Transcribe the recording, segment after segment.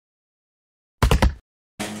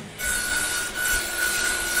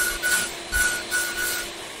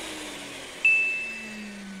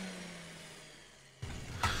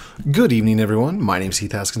Good evening, everyone. My name is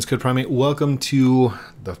Heath, Haskins, Code Primate. Welcome to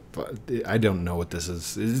the... I don't know what this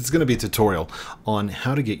is. It's going to be a tutorial on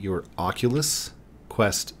how to get your Oculus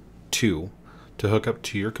Quest 2 to hook up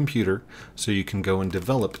to your computer so you can go and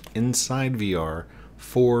develop inside VR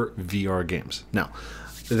for VR games. Now,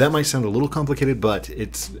 that might sound a little complicated, but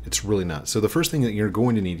it's really not. So the first thing that you're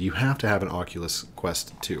going to need, you have to have an Oculus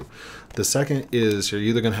Quest 2. The second is you're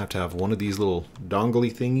either going to have one of these little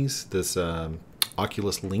dongly thingies, this...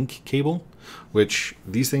 Oculus Link cable, which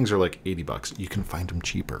these things are like 80 bucks. You can find them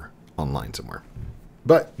cheaper online somewhere.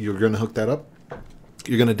 But you're going to hook that up.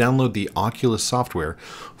 You're going to download the Oculus software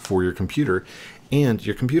for your computer, and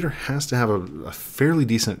your computer has to have a fairly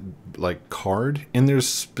decent like card, and there's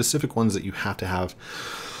specific ones that you have to have.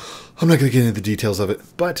 I'm not going to get into the details of it,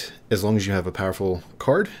 but as long as you have a powerful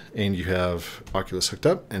card and you have Oculus hooked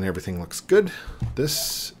up and everything looks good,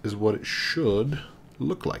 this is what it should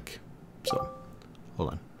look like. So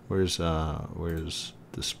hold on. Where's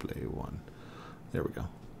display one? There we go.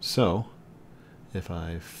 So if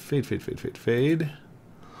I fade,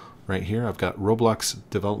 right here, I've got Roblox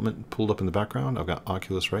development pulled up in the background. I've got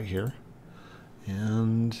Oculus right here.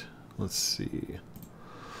 And let's see.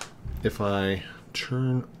 If I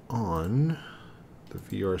turn on the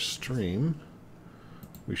VR stream,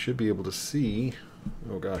 we should be able to see,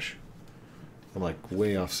 oh gosh, I'm like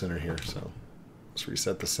way off center here, so let's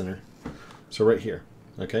reset the center. So right here,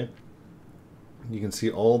 okay, you can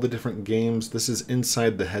see all the different games. This is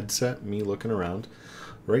inside the headset, me looking around.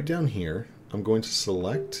 Right down here, I'm going to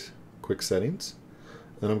select Quick Settings.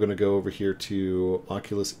 Then I'm going to go over here to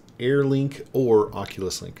Oculus AirLink or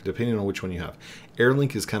Oculus Link, depending on which one you have.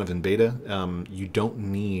 AirLink is kind of in beta. You don't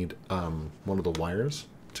need one of the wires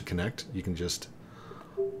to connect. You can just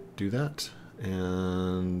do that.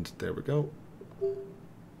 And there we go.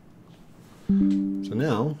 So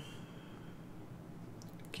now...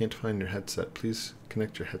 Can't find your headset. Please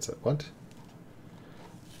connect your headset. What?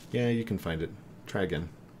 Yeah, you can find it. Try again.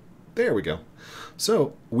 There we go.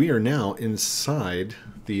 So we are now inside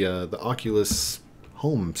the Oculus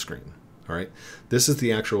home screen. All right. This is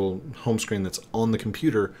the actual home screen that's on the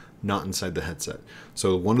computer, not inside the headset.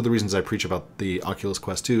 So one of the reasons I preach about the Oculus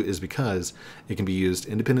Quest 2 is because it can be used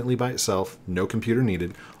independently by itself, no computer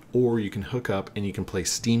needed, or you can hook up and you can play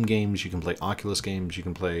Steam games, you can play Oculus games, you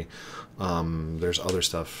can play, there's other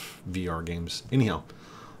stuff, VR games. Anyhow,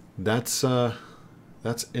 that's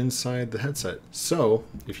inside the headset. So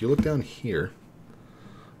if you look down here,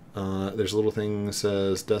 there's a little thing that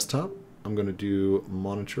says desktop. I'm going to do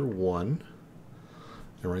monitor 1.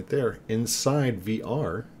 And right there, inside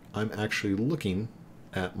VR, I'm actually looking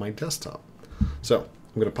at my desktop. So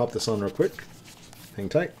I'm going to pop this on real quick. Hang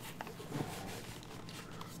tight.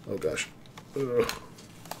 Oh gosh. Ugh.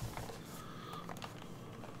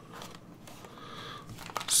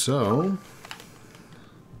 So,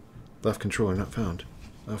 left controller not found.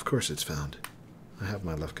 Of course it's found. I have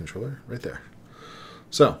my left controller right there.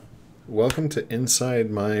 So, welcome to inside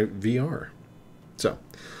my VR. So,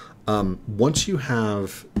 once you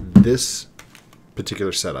have this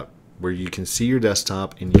particular setup where you can see your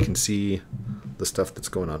desktop and you can see the stuff that's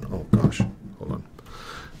going on. Oh gosh, hold on.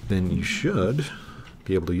 Then you should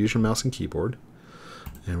be able to use your mouse and keyboard,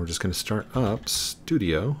 and we're just going to start up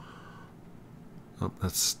Studio. Oh,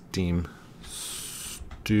 that's Steam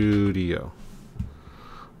Studio.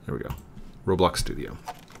 There we go. Roblox Studio.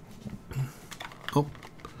 Oh,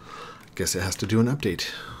 guess it has to do an update.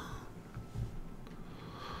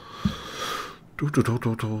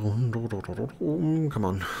 Come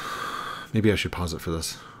on. Maybe I should pause it for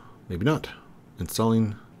this. Maybe not.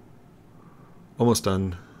 Installing. Almost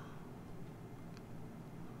done.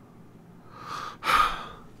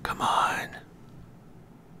 Come on.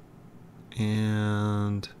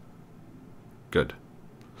 And good.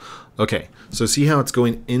 Okay, so see how it's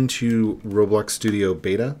going into Roblox Studio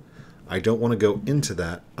Beta? I don't want to go into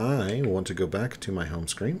that. I want to go back to my home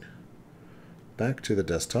screen. Back to the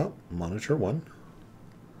desktop, monitor 1.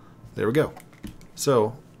 There we go.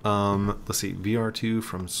 So, let's see, VR2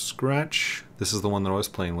 from scratch. This is the one that I was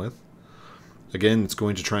playing with. Again, it's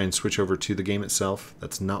going to try and switch over to the game itself.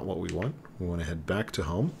 That's not what we want. We want to head back to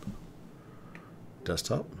home.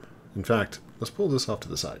 Desktop. In fact, let's pull this off to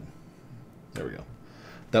the side. There we go.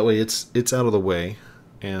 That way it's out of the way,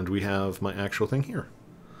 and we have my actual thing here.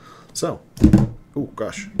 So, oh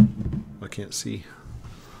gosh, I can't see.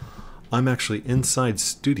 I'm actually inside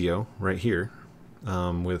Studio right here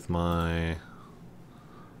with my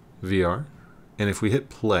VR. And if we hit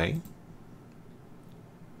play,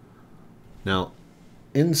 now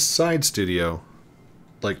inside Studio,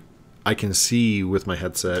 like I can see with my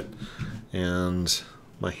headset and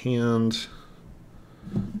my hand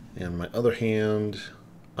and my other hand,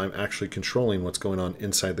 I'm actually controlling what's going on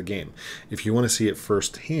inside the game. If you want to see it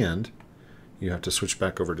firsthand, you have to switch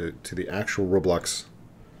back over to the actual Roblox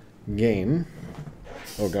game.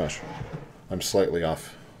 Oh gosh, I'm slightly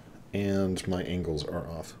off, and my angles are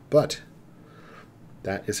off. But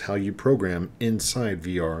that is how you program inside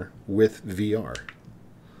VR with VR.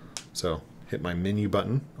 So hit my menu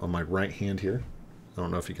button on my right hand here. I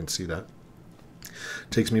don't know if you can see that.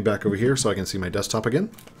 Takes me back over here so I can see my desktop again.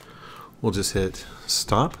 We'll just hit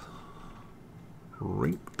stop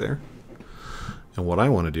right there. And what I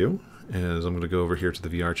want to do is I'm going to go over here to the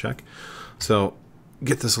VR check. So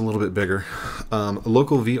get this a little bit bigger.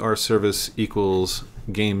 Local VR service equals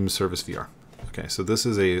game service VR. Okay, so this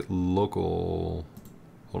is a local...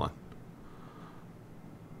 Hold on.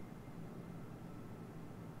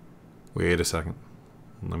 Wait a second.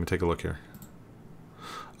 Let me take a look here.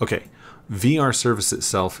 Okay, VR service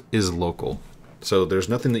itself is local. So there's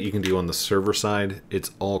nothing that you can do on the server side.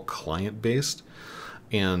 It's all client-based.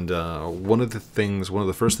 And one of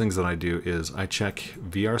the first things that I do is I check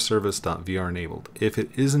vrservice.VR enabled. If it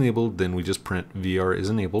is enabled, then we just print VR is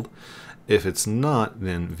enabled. If it's not,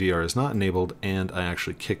 then VR is not enabled, and I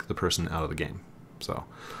actually kick the person out of the game. So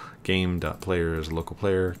game.player is local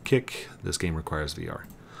player, kick, this game requires VR.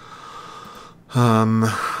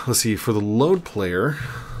 Let's see, for the load player,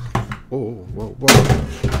 whoa.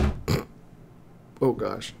 Oh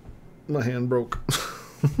gosh, my hand broke.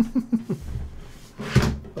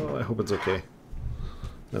 Oh, I hope it's okay.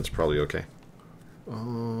 That's probably okay.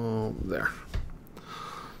 Oh, there.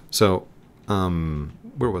 So,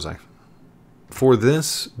 where was I? For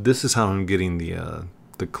this is how I'm getting the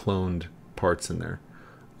cloned parts in there.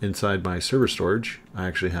 Inside my server storage, I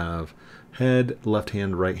actually have head, left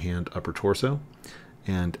hand, right hand, upper torso.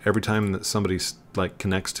 And every time that somebody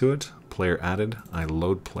connects to it, player added, I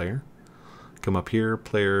load player. Come up here,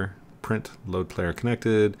 player, print, load player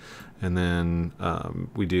connected. And then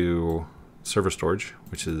we do server storage,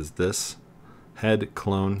 which is this. Head,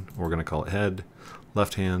 clone, we're going to call it head.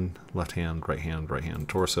 Left hand, right hand,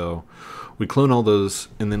 torso. We clone all those,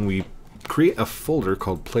 and then we create a folder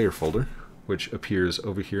called player folder, which appears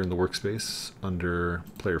over here in the workspace under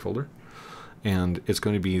player folder. And it's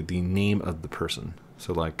going to be the name of the person.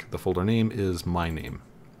 So like the folder name is my name.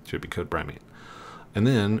 Should be code primate. And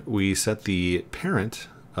then we set the parent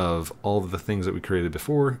of all of the things that we created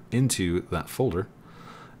before into that folder.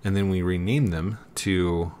 And then we rename them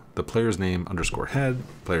to the player's name underscore head,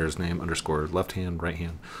 player's name underscore left hand, right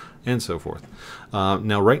hand, and so forth.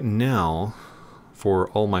 Now, right now, for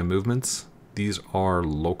all my movements, these are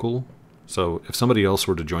local. So if somebody else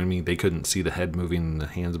were to join me, they couldn't see the head moving, the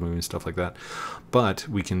hands moving, stuff like that. But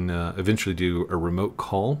we can eventually do a remote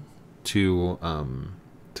call to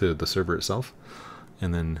the server itself.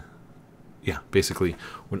 And then, yeah, basically,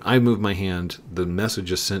 when I move my hand, the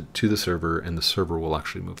message is sent to the server, and the server will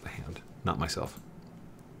actually move the hand, not myself.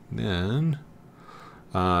 Then,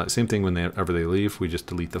 same thing whenever they leave, we just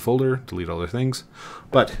delete the folder, delete all their things.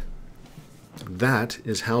 But that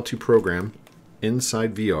is how to program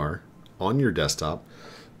inside VR on your desktop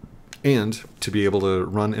and to be able to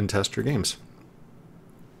run and test your games.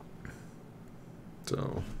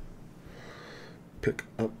 So, pick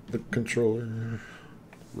up the controller,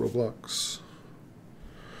 Roblox,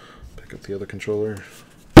 pick up the other controller.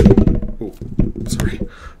 Oh,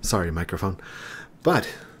 sorry microphone. But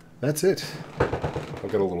that's it.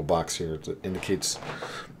 I've got a little box here that indicates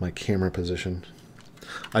my camera position.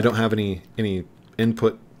 I don't have any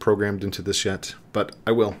input programmed into this yet, but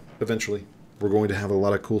I will eventually. We're going to have a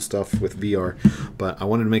lot of cool stuff with VR, but I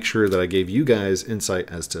wanted to make sure that I gave you guys insight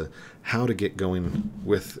as to how to get going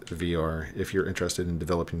with VR if you're interested in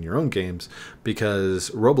developing your own games,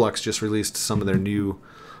 because Roblox just released some of their new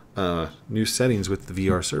settings with the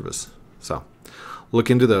VR service. So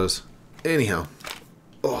look into those. Anyhow,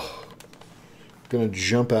 gonna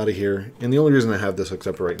jump out of here, and the only reason I have this hooked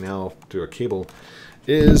up right now to a cable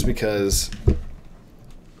is because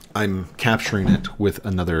I'm capturing it with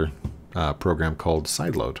another program called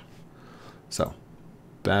Sideload. So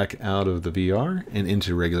back out of the VR and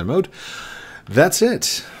into regular mode. That's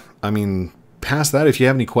it. I mean, past that, if you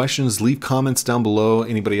have any questions, leave comments down below.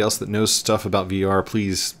 Anybody else that knows stuff about VR,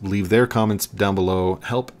 please leave their comments down below.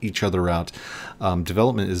 Help each other out.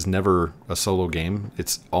 Development is never a solo game.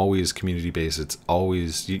 It's always community-based. It's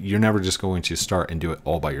always, you're never just going to start and do it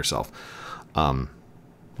all by yourself.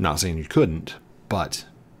 Not saying you couldn't, but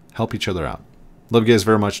help each other out. Love you guys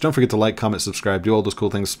very much. Don't forget to like, comment, subscribe, do all those cool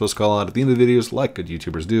things I'm supposed to call out at the end of the videos like good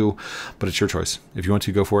YouTubers do. But it's your choice. If you want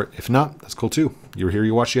to, go for it. If not, that's cool too. You were here,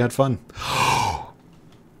 you watched, you had fun.